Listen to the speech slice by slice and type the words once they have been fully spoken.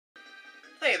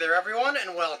Hey there everyone,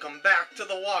 and welcome back to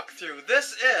the walkthrough.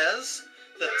 This is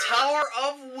the Tower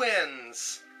of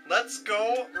Winds. Let's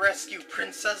go rescue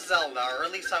Princess Zelda, or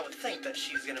at least I would think that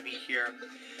she's gonna be here.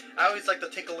 I always like to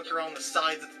take a look around the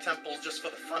sides of the temple just for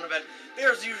the fun of it.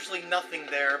 There's usually nothing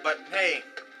there, but hey,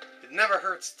 it never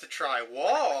hurts to try.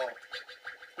 Whoa!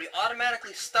 We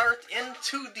automatically start in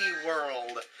 2D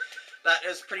world. That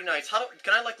is pretty nice.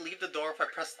 Can I leave the door if I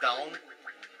press down?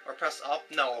 Or press up?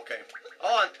 No, okay.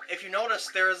 Oh, and if you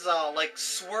notice, there's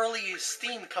swirly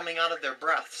steam coming out of their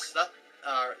breaths. That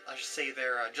I should say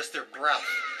just their breath.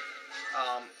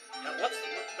 What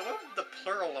would the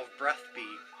plural of breath be?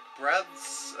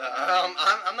 Breaths?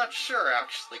 I'm not sure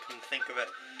actually. Couldn't think of it.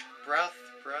 Breath,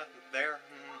 there.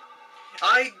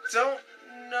 I don't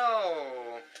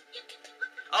know.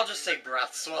 I'll just say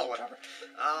breaths. Well, whatever.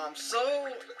 So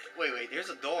wait. There's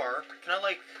a door. Can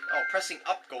I Oh, pressing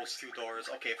up goes through doors.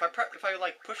 Okay, if I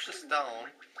push this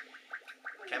down,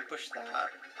 can't push that.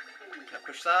 Can I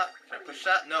push that? Can I push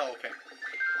that? No. Okay.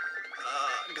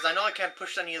 Because I know I can't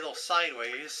push any of those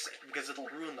sideways because it'll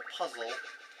ruin the puzzle.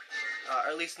 Or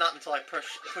at least not until I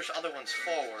push other ones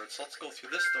forward. So let's go through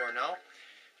this door now.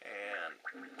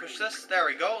 And push this. There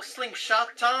we go.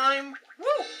 Slingshot time.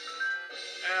 Woo!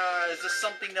 Is this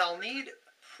something that I'll need?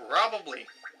 Probably.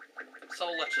 So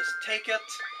let's just take it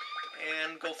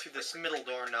and go through this middle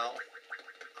door now.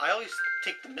 I always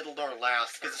take the middle door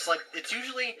last because it's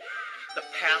usually the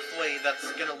pathway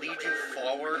that's gonna lead you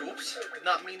forward. Oops, did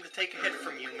not mean to take a hit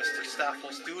from you, Mr.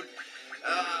 Staffos dude.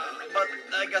 But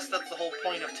I guess that's the whole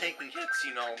point of taking hits,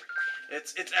 you know.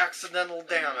 It's accidental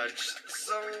damage.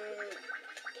 So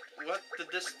what did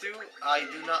this do? I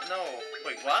do not know.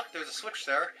 Wait, what? There's a switch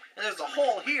there. And there's a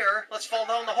hole here. Let's fall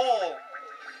down the hole.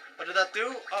 What did that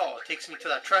do? Oh, it takes me to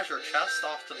that treasure chest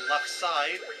off to the left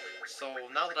side. So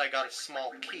now that I got a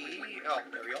small key... Oh,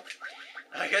 there we go.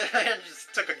 I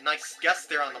just took a nice guess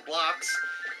there on the blocks.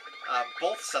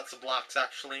 Both sets of blocks,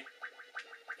 actually.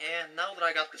 And now that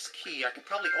I got this key, I could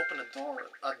probably open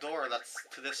a door that's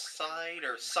to this side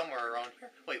or somewhere around here.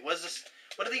 Wait, what is this?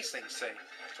 What do these things say?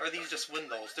 Or are these just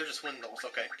windows? They're just windows,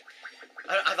 okay.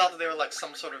 I thought that they were like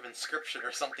some sort of inscription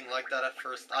or something like that at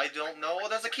first. I don't know. Oh,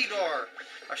 there's a key door!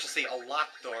 I should say a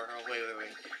locked door. Oh, wait.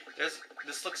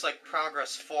 This looks like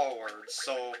progress forward,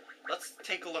 so let's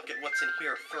take a look at what's in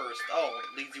here first. Oh,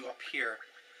 it leads you up here.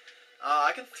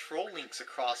 I can throw links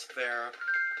across there.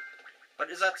 But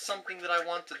is that something that I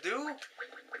want to do?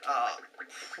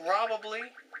 Probably.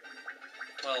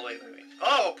 Well, wait.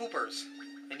 Oh, poopers!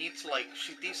 I need to,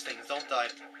 shoot these things, don't I?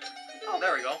 Oh,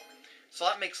 there we go. So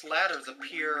that makes ladders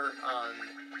appear on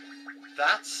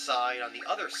that side, on the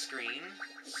other screen.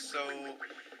 So,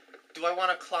 do I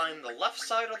want to climb the left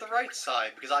side or the right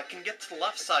side? Because I can get to the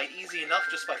left side easy enough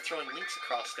just by throwing links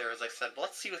across there, as I said. But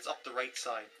let's see what's up the right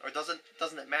side. Or doesn't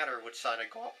it matter which side I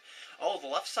go up? Oh, the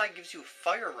left side gives you a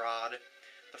fire rod.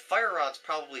 The fire rod's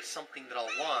probably something that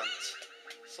I'll want.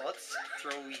 So let's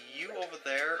throw you over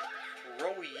there,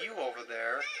 throw you over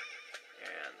there,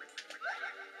 and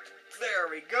there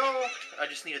we go. I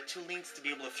just needed 2 links to be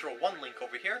able to throw 1 link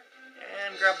over here,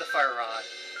 and grab the fire rod.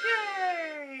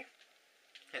 Yay!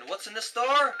 And what's in this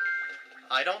door?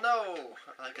 I don't know.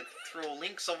 I can throw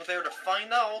links over there to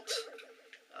find out.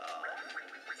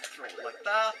 Throw it like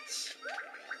that.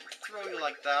 Throw you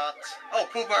like that. Oh,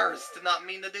 poopers! Did not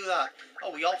mean to do that.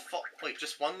 Oh, we all fall. Wait,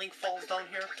 just 1 link falls down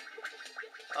here?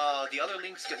 The other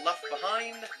links get left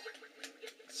behind.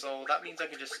 So that means I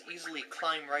can just easily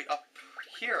climb right up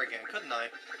here again, couldn't I?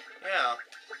 Yeah.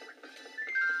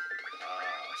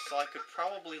 So I could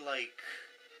probably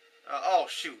oh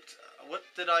shoot! What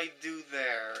did I do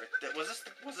there? Was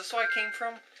this where I came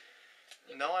from?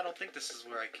 No, I don't think this is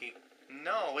where I came.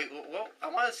 No, wait. Well, I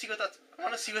want to see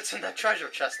what's in that treasure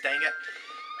chest. Dang it.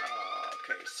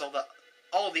 Okay, so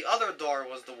the other door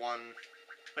was the one.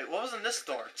 Wait, what was in this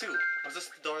door too? Was this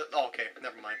the door? Oh, okay,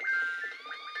 never mind.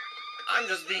 I'm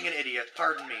just being an idiot.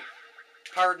 Pardon me.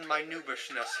 Pardon my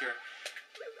noobishness here.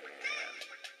 And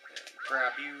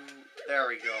grab you. There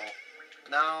we go.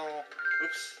 Now,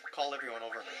 oops, call everyone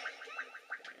over.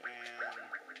 And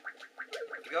there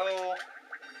we go.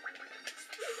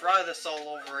 Try this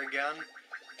all over again.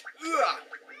 Ugh!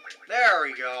 There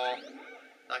we go.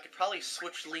 Now I could probably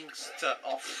switch links to.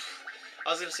 Oh, I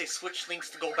was gonna say switch links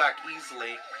to go back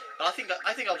easily, but I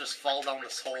think I'll just fall down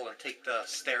this hole and take the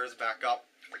stairs back up.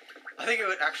 I think it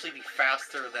would actually be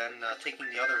faster than taking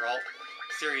the other route.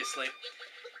 Seriously.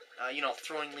 You know,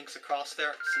 throwing links across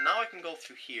there. So now I can go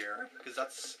through here, because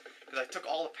I took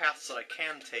all the paths that I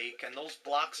can take, and those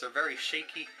blocks are very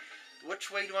shaky. Which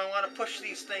way do I want to push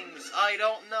these things? I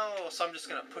don't know, so I'm just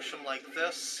going to push them like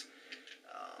this.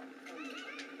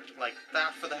 like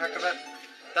that for the heck of it.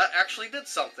 That actually did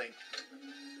something.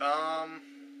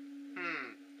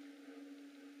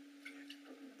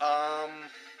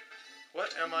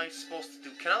 What am I supposed to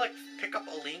do? Can I, like, pick up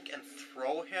a Link and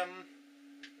throw him?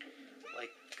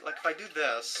 Like if I do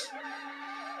this,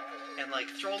 and, like,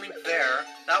 throw a Link there,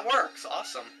 that works.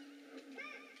 Awesome.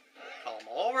 Call him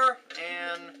all over,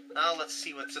 and now let's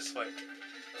see what's this way.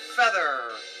 Feather!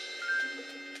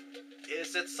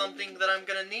 Is it something that I'm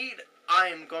gonna need?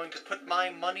 I'm going to put my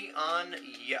money on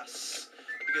yes.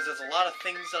 Because there's a lot of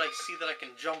things that I see that I can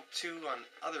jump to on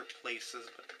other places.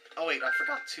 But, oh wait, I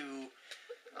forgot to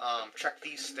check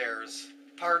these stairs.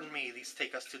 Pardon me, these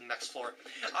take us to the next floor.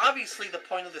 Obviously, the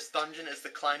point of this dungeon is to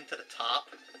climb to the top.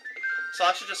 So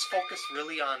I should just focus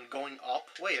really on going up.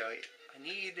 Wait, I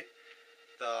need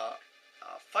the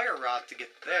fire rod to get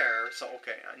there. So,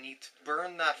 okay, I need to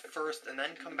burn that first and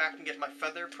then come back and get my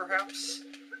feather, perhaps?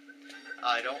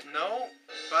 I don't know,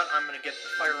 but I'm going to get the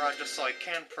fire rod just so I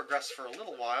can progress for a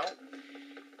little while.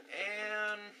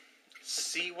 And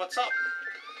see what's up.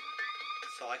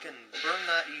 So I can burn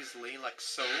that easily, like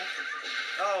so.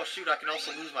 Oh, shoot, I can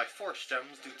also lose my force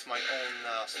gems due to my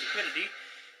own stupidity.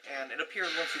 And it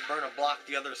appears once you burn a block,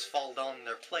 the others fall down in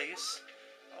their place.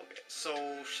 Okay, so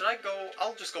should I go?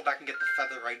 I'll just go back and get the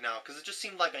feather right now, because it just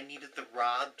seemed like I needed the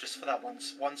rod just for that one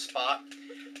spot.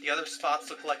 The other spots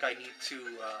look like I need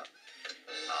to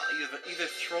either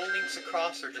throw links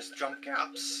across or just jump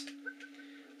gaps.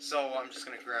 So I'm just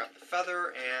going to grab the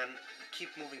feather and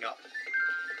keep moving up.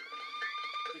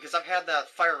 Because I've had that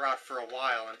fire rod for a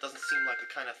while, and it doesn't seem like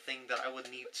the kind of thing that I would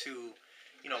need to,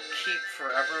 you know, keep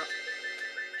forever.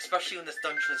 Especially when this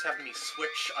dungeon is having me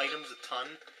switch items a ton.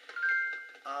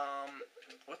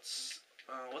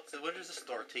 Where does this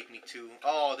door take me to?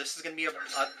 Oh, this is gonna be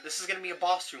a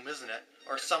boss room, isn't it?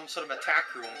 Or some sort of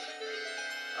attack room.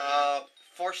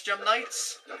 Force Gem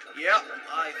Knights? Yep,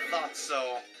 I thought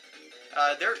so.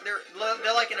 They're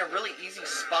like in a really easy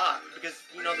spot because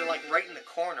you know they're like right in the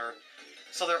corner,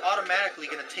 so they're automatically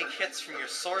gonna take hits from your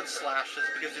sword slashes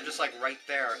because they're just like right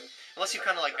there. Unless you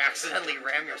kind of like accidentally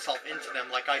ram yourself into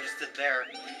them like I just did there.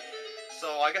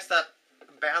 So I guess that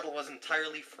battle was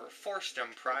entirely for a Force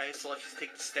Gem prize, so let's just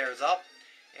take the stairs up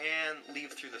and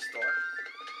leave through this door.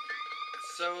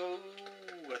 So,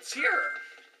 what's here?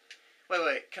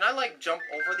 Wait, can I like jump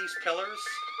over these pillars?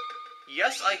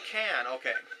 Yes, I can.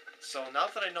 Okay, so now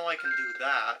that I know I can do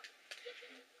that,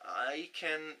 I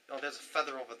can... Oh, there's a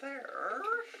feather over there.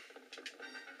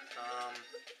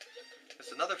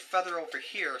 There's another feather over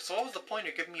here. So what was the point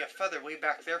of giving me a feather way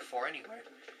back there for anyway?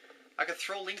 I could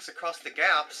throw links across the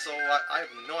gap, so I have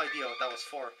no idea what that was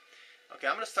for. Okay,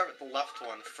 I'm going to start with the left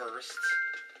one first.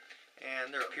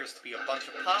 And there appears to be a bunch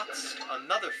of pots.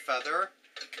 Another feather.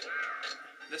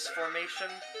 This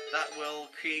formation, that will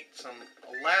create some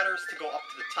ladders to go up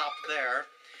to the top there.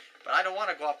 But I don't want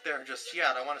to go up there just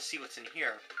yet. I want to see what's in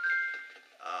here.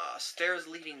 Stairs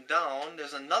leading down.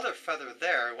 There's another feather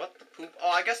there. What the poop?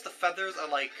 Oh, I guess the feathers are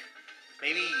like...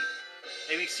 Maybe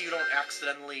so you don't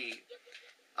accidentally...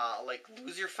 like,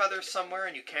 lose your feather somewhere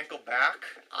and you can't go back?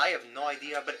 I have no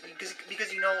idea, but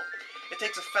because, you know, it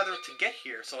takes a feather to get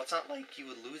here, so it's not like you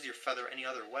would lose your feather any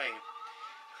other way.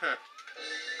 Huh.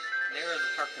 There is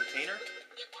a heart container.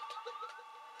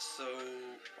 So,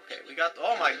 okay, we got,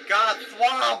 oh my god,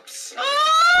 thwomps!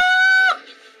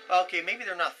 Ah! Okay, maybe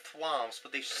they're not thwomps,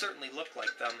 but they certainly look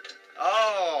like them.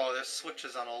 Oh, there's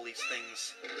switches on all these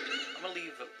things. I'm gonna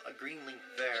leave a green link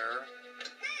there.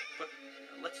 But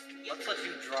let's let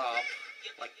you drop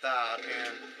like that,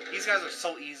 and these guys are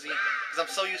so easy because I'm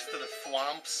so used to the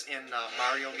thwomps in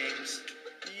Mario games.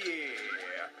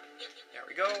 Yeah, there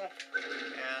we go.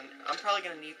 And I'm probably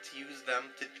gonna need to use them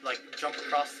to like jump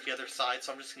across to the other side,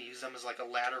 so I'm just gonna use them as like a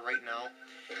ladder right now.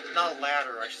 Not a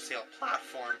ladder, I should say a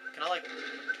platform. Can I like?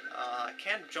 I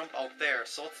can't jump out there.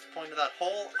 So what's the point of that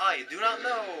hole? I do not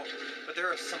know. But there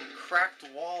are some cracked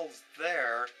walls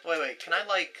there. Wait, can I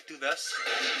like do this?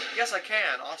 Yes, I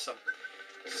can. Awesome.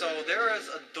 So there is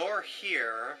a door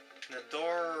here, and a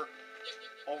door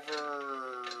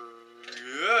over...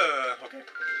 Yeah, okay.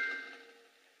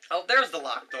 Oh, there's the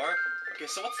locked door. Okay,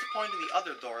 so what's the point of the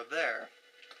other door there?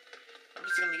 I'm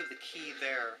just gonna leave the key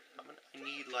there. I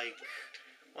need like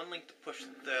one link to push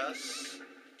this,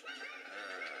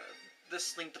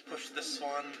 this link to push this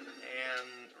one,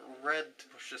 and red to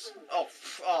push this one. Oh,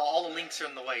 all the links are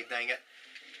in the way, dang it.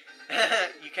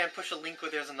 You can't push a link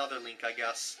where there's another link, I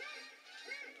guess.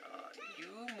 You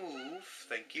move,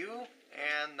 thank you,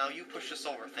 and now you push this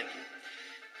over, thank you.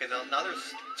 Okay, now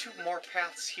there's two more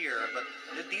paths here, but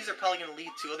these are probably going to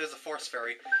lead to... Oh, there's a force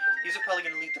fairy. These are probably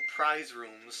going to lead to prize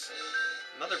rooms.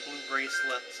 Another blue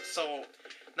bracelet. So,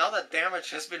 Now that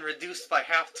damage has been reduced by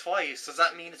half twice, does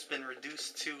that mean it's been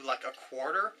reduced to like a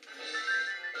quarter?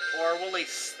 Or will they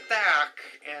stack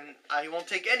and I won't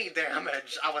take any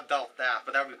damage? I would doubt that,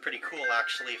 but that would be pretty cool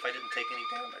actually if I didn't take any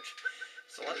damage.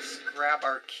 So let's grab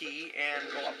our key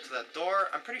and go up to that door.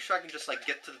 I'm pretty sure I can just like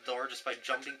get to the door just by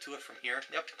jumping to it from here.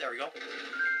 Yep, there we go.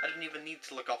 I didn't even need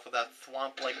to look out for that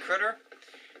thwomp-like critter.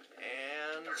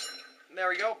 And there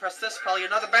we go. Press this. Probably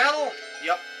another battle.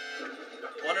 Yep.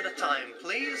 One at a time,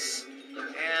 please.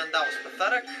 And that was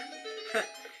pathetic.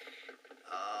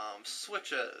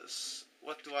 Switches.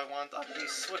 What do I want on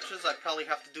these switches? I probably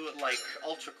have to do it like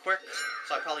ultra quick.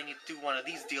 So I probably need to do one of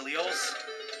these dealios.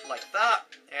 Like that.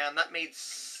 And that made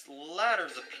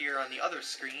ladders appear on the other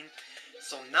screen.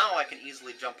 So now I can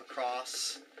easily jump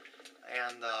across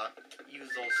and use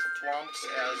those thwomps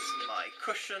as my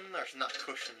cushion. There's not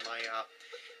cushion, my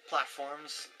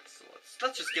platforms. So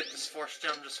let's just get this force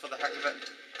gem just for the heck of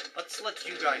it. Let's let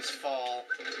you guys fall.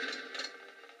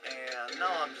 And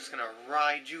now I'm just gonna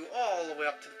ride you all the way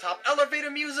up to the top. Elevator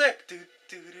music! Do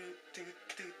do do do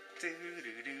do do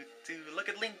do do do. Look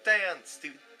at Link dance.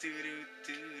 Do do do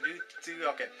do do do.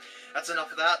 Okay, that's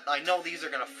enough of that. I know these are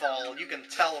gonna fall. You can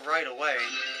tell right away.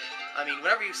 I mean,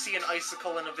 whenever you see an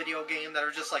icicle in a video game that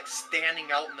are just like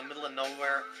standing out in the middle of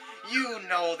nowhere, you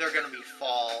know they're gonna be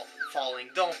falling.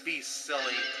 Don't be silly.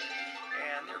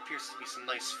 And there appears to be some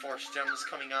nice force gems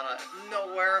coming out of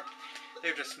nowhere.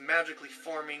 They're just magically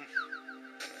forming.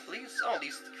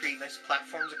 These create nice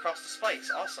platforms across the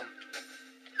spikes. Awesome.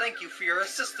 Thank you for your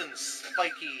assistance,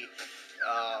 spiky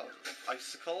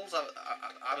icicles.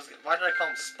 Why did I call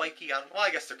them spiky? Well,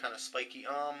 I guess they're kind of spiky.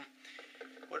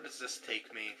 Where does this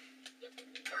take me?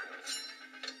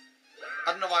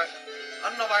 I don't know why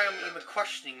I'm even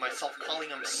questioning myself calling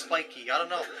them spiky. I don't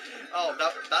know. Oh,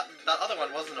 that other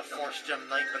one wasn't a force gem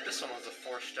night, but this one was a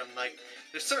force gem night.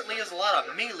 There certainly is a lot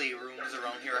of melee rooms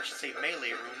around here. I should say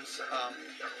melee rooms.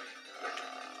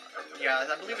 Yeah,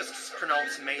 I believe it's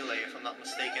pronounced melee if I'm not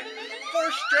mistaken.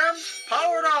 Force gem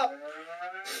powered up.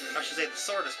 I should say the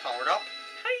sword is powered up.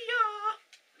 Hiya!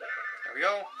 There we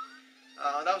go.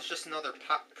 That was just another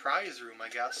prize room, I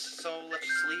guess. So let's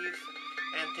just leave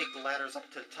and take the ladders up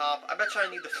to the top. I bet you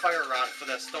I need the fire rod for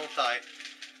this, don't I?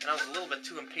 And I was a little bit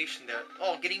too impatient there.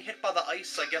 Oh, getting hit by the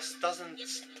ice, I guess, doesn't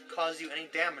cause you any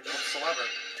damage whatsoever.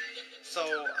 So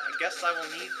I guess I will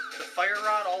need the fire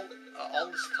rod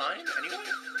all this time anyway?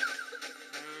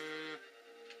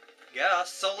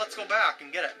 Guess. So let's go back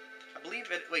and get it. I believe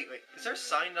it... Wait. Is there a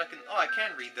sign that I can... Oh, I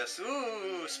can read this.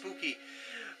 Ooh, spooky.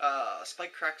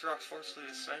 Spike cracked rocks forcefully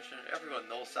suspension. Everyone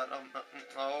knows that.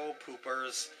 Oh,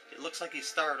 poopers. It looks like he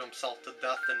starved himself to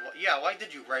death. And yeah, why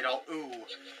did you write out ooh?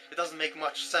 It doesn't make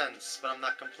much sense, but I'm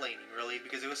not complaining, really,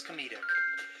 because it was comedic.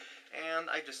 And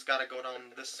I just gotta go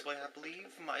down this way, I believe.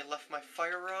 I left my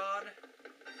fire rod.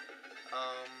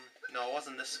 No, it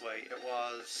wasn't this way. It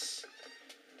was...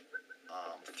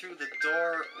 through the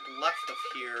door left of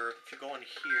here. If you go in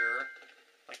here,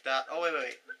 like that. Oh,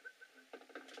 wait.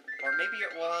 Or maybe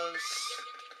it was...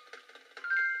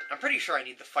 I'm pretty sure I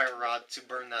need the fire rod to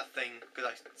burn that thing,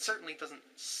 because it certainly doesn't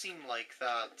seem like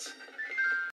that.